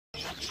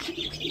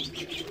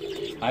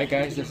Hi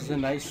guys, this is a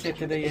nice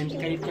Saturday in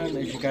Cape Town.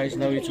 As you guys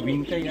know, it's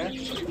winter, yeah?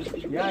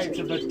 Yeah, it's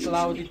a bit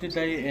cloudy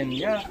today, and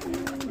yeah,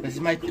 this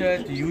is my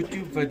third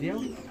YouTube video.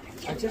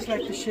 I just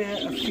like to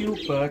share a few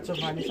birds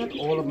of mine. It's not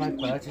all of my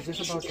birds, it's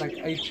just about like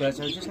 8 birds.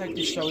 I just like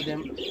to show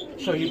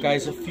you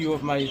guys a few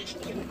of my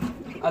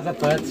other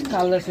birds,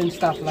 colors and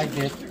stuff like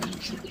that.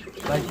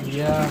 Like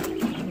here,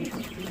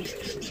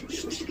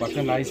 what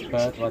a nice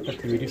bird, what a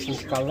beautiful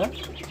color.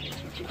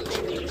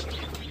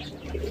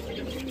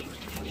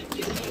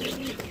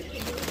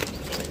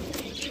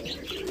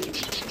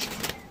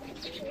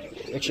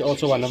 Actually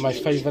also one of my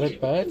favorite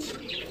birds.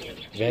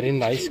 Very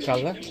nice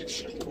color,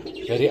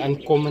 very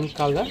uncommon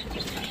color.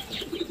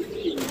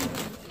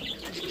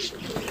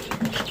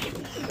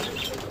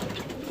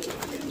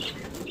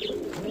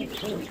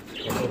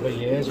 And over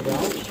here as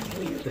well,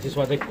 this is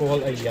what they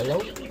call a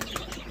yellow.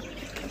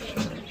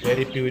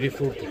 Very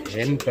beautiful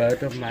hen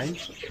bird of mine.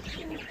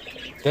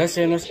 This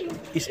hen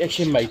is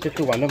actually mated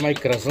to one of my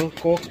grizzle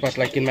cocks, but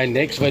like in my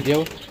next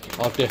video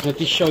I'll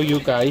definitely show you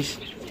guys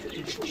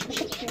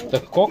the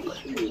cock.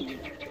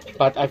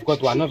 But I've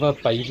got one of her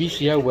babies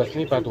here with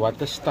me. But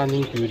what a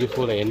stunning,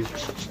 beautiful hen.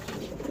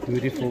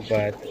 Beautiful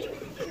bird.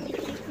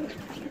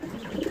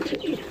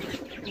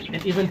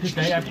 And even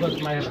today I've got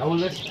my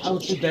rollers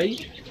out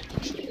today.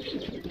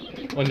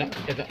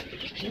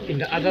 In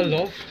the other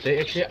loft,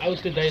 they're actually out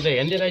today. The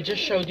hen that I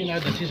just showed you now,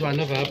 this is one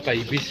of her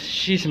babies.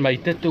 She's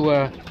mated to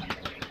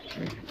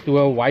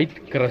a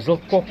white grizzle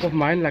cock of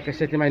mine. Like I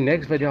said in my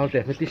next video, I'll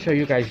definitely show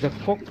you guys the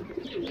cock.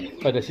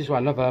 But this is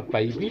one of her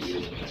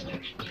babies.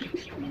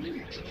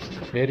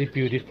 Very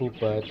beautiful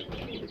bird.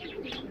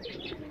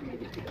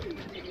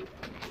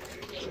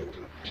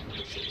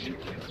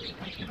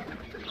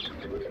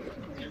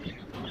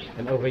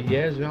 And over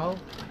here as well,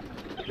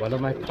 one of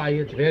my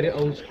pirates, very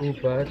old school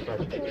bird, but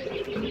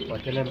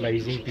what an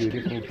amazing,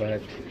 beautiful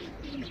bird.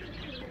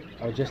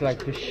 I would just like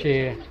to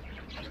share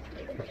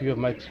a few of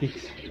my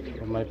pics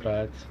of my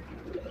birds.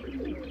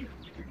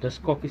 This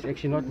cock is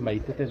actually not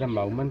mated at the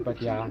moment,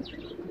 but yeah,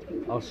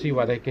 I'll see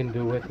what I can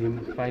do with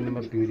him, find him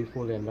a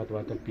beautiful hen, but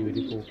what a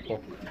beautiful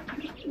cock.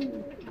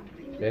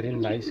 Very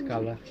nice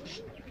color.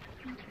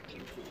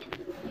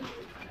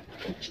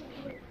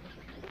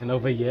 And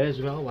over here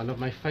as well, one of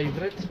my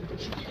favorites.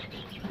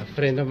 A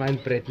friend of mine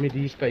bred me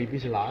these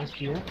babies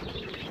last year.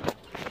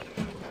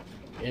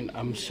 And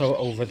I'm so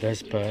over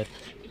this bird.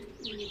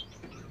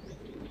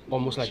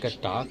 Almost like a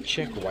dark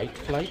check, white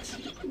flights.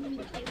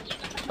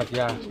 But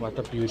yeah, what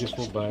a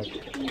beautiful bird.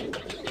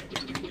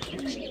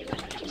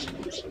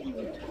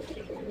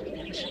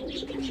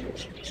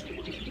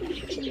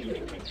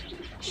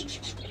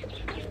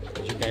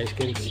 As you guys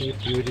can see,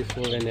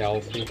 beautiful and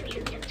healthy.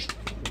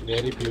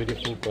 Very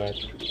beautiful bird.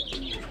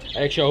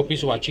 I actually hope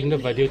he's watching the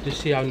video to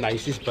see how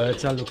nice these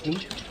birds are looking.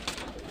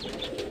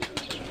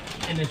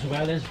 And as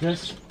well as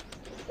this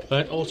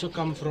bird also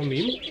come from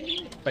him.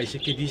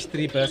 Basically these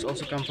 3 birds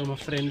also come from a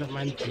friend of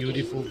mine.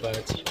 Beautiful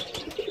birds.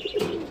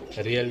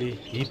 Really,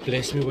 he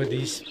blessed me with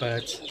these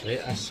birds. They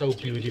are so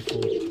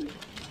beautiful.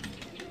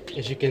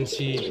 As you can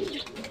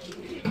see,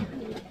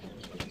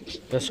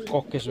 this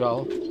cock as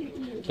well.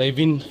 They've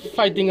been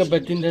fighting a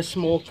bit in the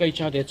small cage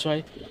now, that's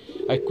why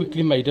I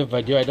quickly made a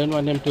video. I don't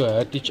want them to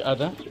hurt each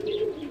other.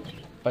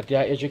 But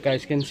yeah, as you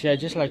guys can see, I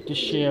just like to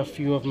share a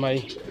few of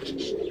my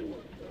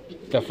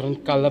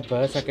different color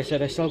birds. Like I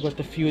said, I still got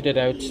a few that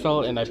I would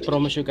still, and I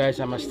promise you guys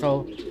I must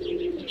still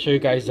show you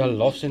guys the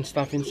lofts and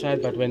stuff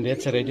inside. But when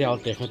that's ready, I'll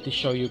definitely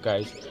show you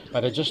guys.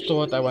 But I just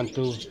thought I want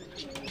to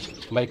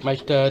make my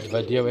third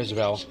video as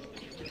well.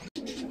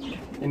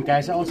 And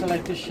guys, I also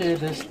like to share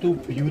these 2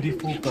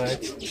 beautiful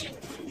birds.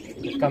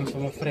 It comes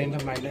from a friend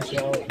of mine as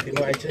well.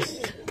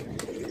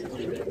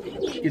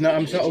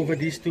 I'm so over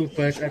these 2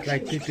 birds. I'd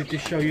like to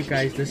show you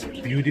guys this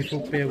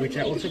beautiful pair, which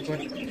I also got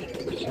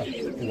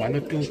 1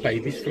 or 2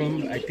 babies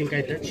from. I think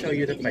I did show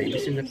you the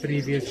babies in the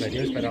previous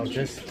videos, but I'll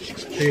just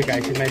show you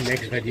guys in my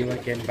next video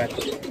again. But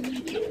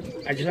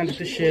I just wanted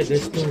to share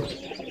these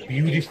 2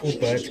 beautiful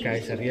birds,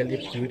 guys. Really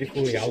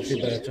beautiful,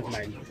 healthy birds of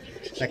mine.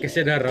 Like I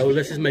said, the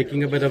rollers is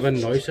making a bit of a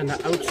noise on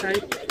the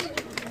outside.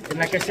 And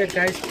like I said,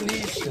 guys,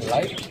 please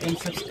like and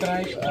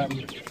subscribe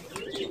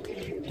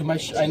to my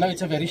I know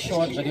it's a very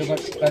short video,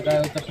 but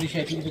I would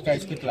appreciate it if you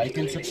guys could like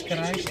and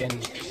subscribe. And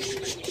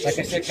like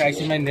I said, guys,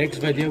 in my next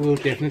video we'll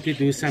definitely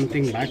do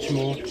something much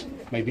more,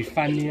 maybe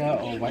funnier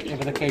or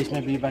whatever the case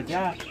may be. But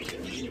yeah,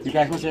 you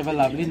guys must have a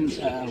lovely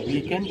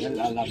weekend,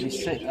 a lovely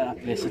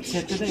blessed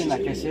Saturday. And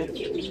like I said,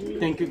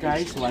 thank you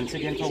guys once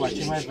again for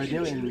watching my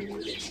video, and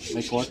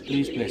may God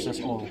please bless us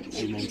all.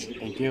 Amen.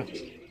 Thank you.